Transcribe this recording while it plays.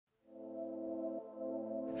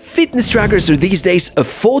Fitness trackers are these days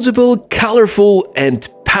affordable, colorful and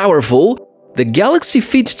powerful. The Galaxy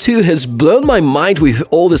Fit 2 has blown my mind with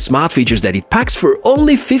all the smart features that it packs for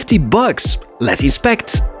only $50. Let's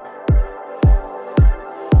inspect.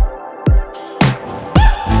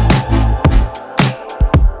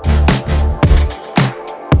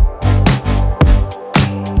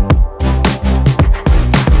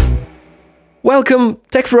 Welcome,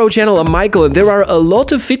 Tech4O channel, I'm Michael, and there are a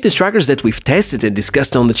lot of fitness trackers that we've tested and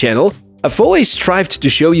discussed on the channel. I've always strived to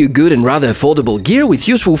show you good and rather affordable gear with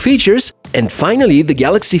useful features, and finally the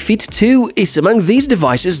Galaxy Fit 2 is among these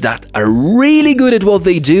devices that are really good at what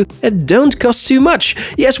they do and don't cost too much.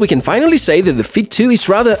 Yes, we can finally say that the Fit 2 is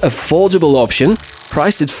rather affordable option,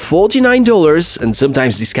 priced at $49 and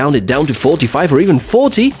sometimes discounted down to $45 or even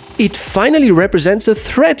 $40. It finally represents a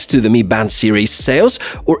threat to the Mi Band series sales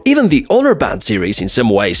or even the Honor Band series in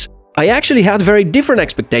some ways. I actually had very different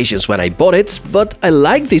expectations when I bought it, but I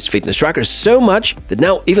like this fitness tracker so much that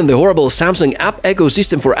now even the horrible Samsung app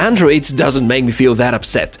ecosystem for Android doesn't make me feel that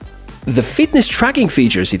upset. The fitness tracking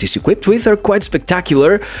features it is equipped with are quite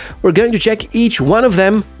spectacular. We're going to check each one of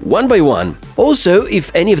them one by one. Also,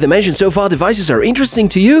 if any of the mentioned so far devices are interesting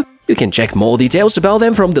to you, you can check more details about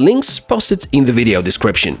them from the links posted in the video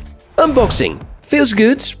description. Unboxing. Feels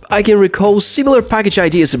good. I can recall similar package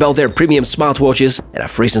ideas about their premium smartwatches, and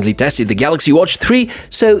I've recently tested the Galaxy Watch 3,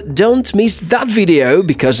 so don't miss that video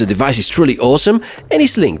because the device is truly awesome and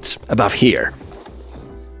is linked above here.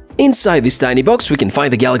 Inside this tiny box we can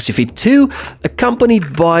find the Galaxy Fit 2,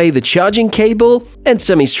 accompanied by the charging cable and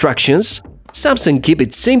some instructions. Samsung keep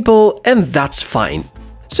it simple, and that's fine.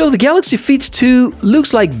 So the Galaxy Fit 2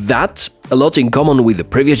 looks like that, a lot in common with the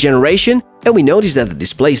previous generation, and we notice that the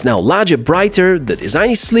display is now larger, brighter, the design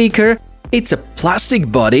is sleeker. It's a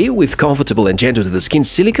plastic body with comfortable and gentle-to-the-skin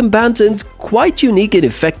silicone band and quite unique and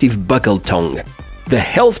effective buckle tongue. The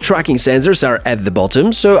health tracking sensors are at the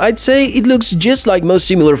bottom, so I'd say it looks just like most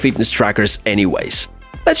similar fitness trackers anyways.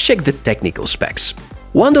 Let's check the technical specs.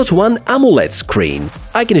 1.1 AMOLED screen.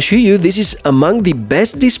 I can assure you this is among the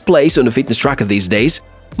best displays on a fitness tracker these days,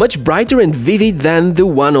 much brighter and vivid than the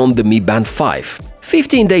one on the Mi Band 5.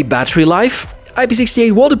 15-day battery life,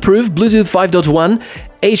 IP68 waterproof, Bluetooth 5.1,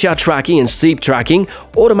 HR tracking and sleep tracking,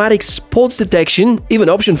 automatic sports detection, even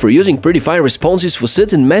option for using pretty fine responses for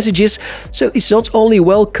certain messages, so it's not only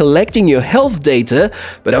well collecting your health data,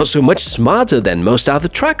 but also much smarter than most other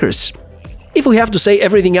trackers. If we have to say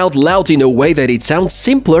everything out loud in a way that it sounds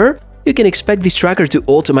simpler, you can expect this tracker to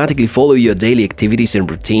automatically follow your daily activities and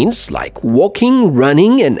routines, like walking,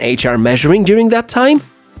 running and HR measuring during that time,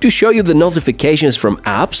 to show you the notifications from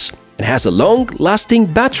apps, and has a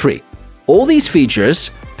long-lasting battery. All these features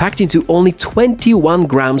packed into only 21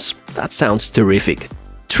 grams, that sounds terrific.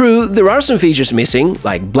 True, there are some features missing,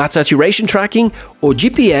 like blood saturation tracking or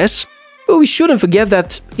GPS, but we shouldn't forget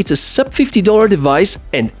that it's a sub-$50 device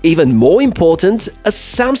and, even more important, a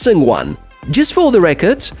Samsung one. Just for the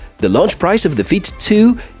record, the launch price of the Fit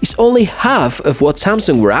 2 is only half of what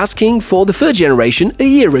Samsung were asking for the third generation a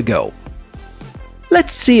year ago.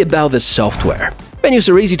 Let's see about the software. Menus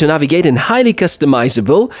are easy to navigate and highly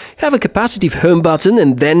customizable. You have a capacitive home button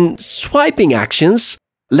and then swiping actions.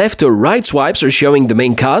 Left or right swipes are showing the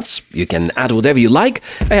main cards. You can add whatever you like.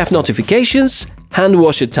 I have notifications, hand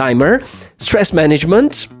washer timer, stress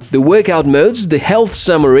management, the workout modes, the health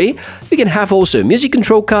summary. You can have also music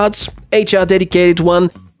control cards, HR dedicated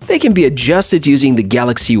one. They can be adjusted using the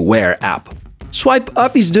Galaxy Wear app. Swipe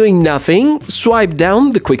up is doing nothing, swipe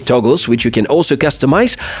down, the quick toggles, which you can also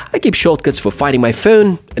customize. I keep shortcuts for finding my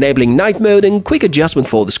phone, enabling night mode and quick adjustment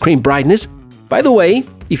for the screen brightness. By the way,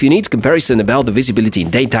 if you need comparison about the visibility in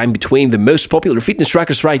daytime between the most popular fitness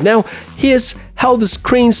trackers right now, here's how the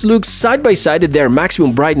screens look side by side at their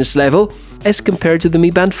maximum brightness level as compared to the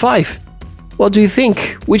Mi Band 5. What do you think?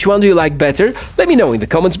 Which one do you like better? Let me know in the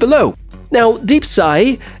comments below. Now, deep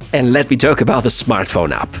sigh, and let me talk about the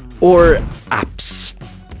smartphone app, or apps.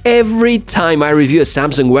 Every time I review a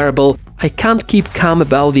Samsung wearable, I can't keep calm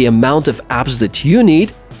about the amount of apps that you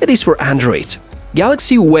need, that is for Android.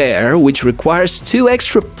 Galaxy Wear, which requires 2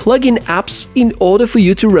 extra plugin apps in order for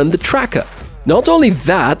you to run the tracker. Not only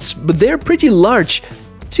that, but they're pretty large,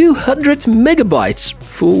 200 megabytes.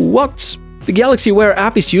 For what? The Galaxy Wear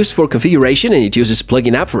app is used for configuration and it uses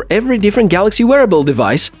plugin app for every different Galaxy wearable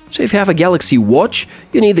device, so if you have a Galaxy Watch,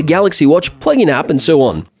 you need the Galaxy Watch plugin app and so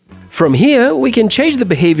on. From here, we can change the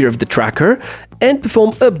behavior of the tracker and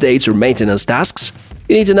perform updates or maintenance tasks.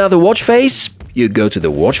 You need another watch face, you go to the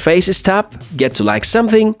Watch Faces tab, get to like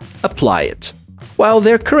something, apply it. While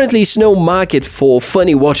there currently is no market for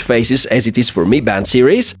funny watch faces as it is for Mi Band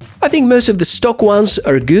series, I think most of the stock ones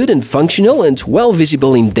are good and functional and well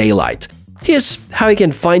visible in daylight. Here's how you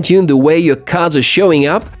can fine-tune the way your cards are showing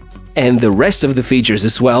up and the rest of the features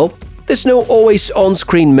as well. There's no always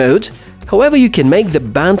on-screen mode. However, you can make the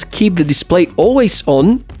band keep the display always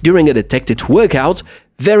on during a detected workout.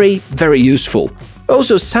 Very useful.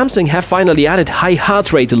 Also, Samsung have finally added high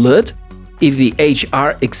heart rate alert. If the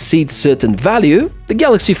HR exceeds certain value, the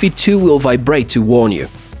Galaxy Fit 2 will vibrate to warn you.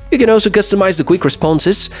 You can also customize the quick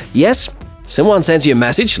responses. Yes, someone sends you a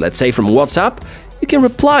message, let's say from WhatsApp, you can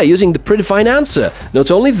reply using the predefined answer. Not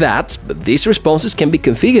only that, but these responses can be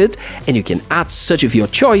configured and you can add such of your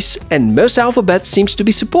choice, and most alphabets seems to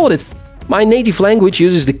be supported. My native language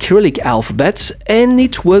uses the Cyrillic alphabet and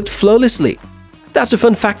it worked flawlessly. That's a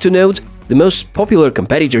fun fact to note. The most popular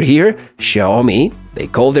competitor here, Xiaomi, they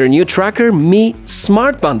call their new tracker Mi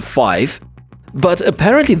Smart Band 5. But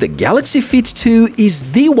apparently the Galaxy Fit 2 is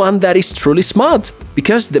the one that is truly smart,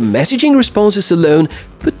 because the messaging responses alone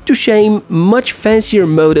put to shame much fancier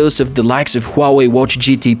models of the likes of Huawei Watch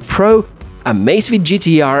GT Pro, Amazfit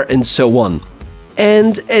GTR and so on.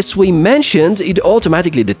 And as we mentioned, it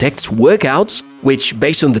automatically detects workouts, which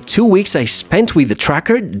based on the 2 weeks I spent with the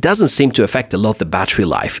tracker doesn't seem to affect a lot the battery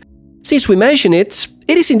life. Since we mention it,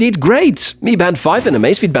 it is indeed great. Mi Band 5 and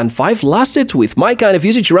Amazfit Band 5 lasted with my kind of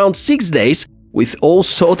usage around 6 days, with all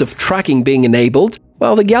sort of tracking being enabled,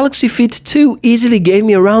 while the Galaxy Fit 2 easily gave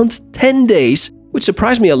me around 10 days, which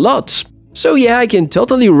surprised me a lot. So yeah, I can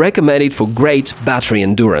totally recommend it for great battery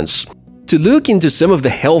endurance. To look into some of the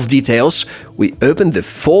health details, we opened the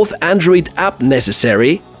 4th Android app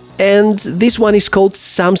necessary, and this one is called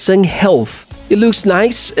Samsung Health. It looks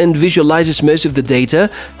nice and visualizes most of the data.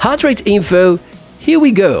 Heart rate info, here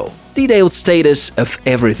we go, detailed status of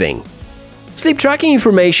everything. Sleep tracking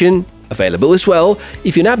information, available as well.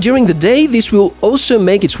 If you nap during the day, this will also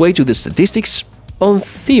make its way to the statistics. On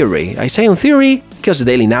theory, I say on theory because the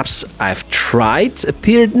daily naps I've tried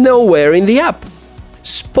appeared nowhere in the app.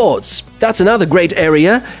 Sports, that's another great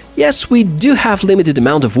area. Yes, we do have limited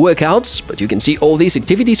amount of workouts, but you can see all these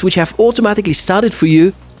activities which have automatically started for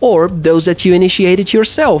you, or those that you initiated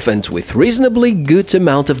yourself and with reasonably good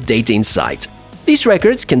amount of data inside. These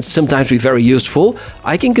records can sometimes be very useful.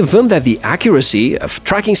 I can confirm that the accuracy of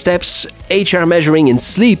tracking steps, HR measuring and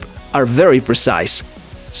sleep are very precise.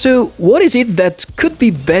 So what is it that could be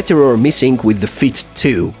better or missing with the Fit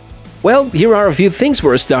 2? Well, here are a few things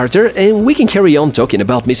for a starter, and we can carry on talking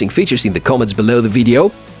about missing features in the comments below the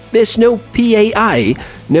video. There's no PAI,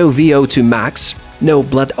 no VO2 max, no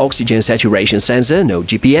blood oxygen saturation sensor, no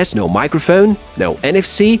GPS, no microphone, no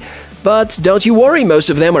NFC. But don't you worry, most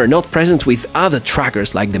of them are not present with other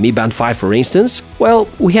trackers like the Mi Band 5 for instance. Well,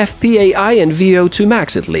 we have PAI and VO2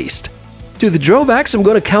 max at least. To the drawbacks, I'm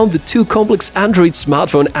gonna count the too complex Android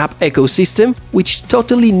smartphone app ecosystem, which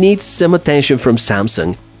totally needs some attention from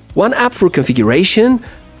Samsung. One app for configuration,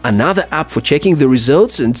 another app for checking the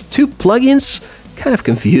results, and 2 plugins? Kind of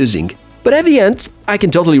confusing. But at the end, I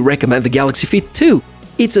can totally recommend the Galaxy Fit 2.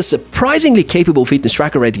 It's a surprisingly capable fitness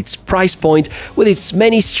tracker at its price point, with its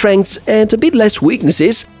many strengths and a bit less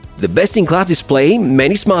weaknesses. The best-in-class display,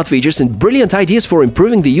 many smart features and brilliant ideas for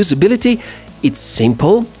improving the usability. It's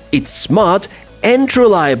simple, it's smart and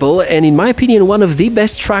reliable, and in my opinion one of the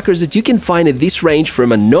best trackers that you can find at this range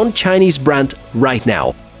from a non-Chinese brand right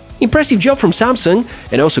now. Impressive job from Samsung,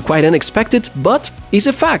 and also quite unexpected, but is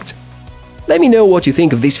a fact. Let me know what you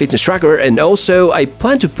think of this fitness tracker, and also I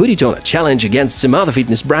plan to put it on a challenge against some other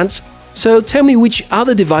fitness brands. So tell me which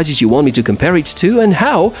other devices you want me to compare it to and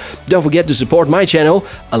how. Don't forget to support my channel.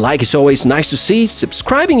 A like is always nice to see,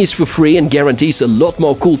 subscribing is for free and guarantees a lot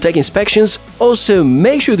more cool tech inspections. Also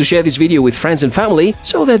make sure to share this video with friends and family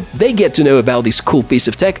so that they get to know about this cool piece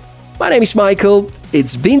of tech. My name is Michael,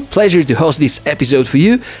 it's been a pleasure to host this episode for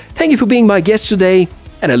you. Thank you for being my guest today,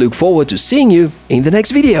 and I look forward to seeing you in the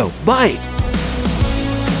next video. Bye!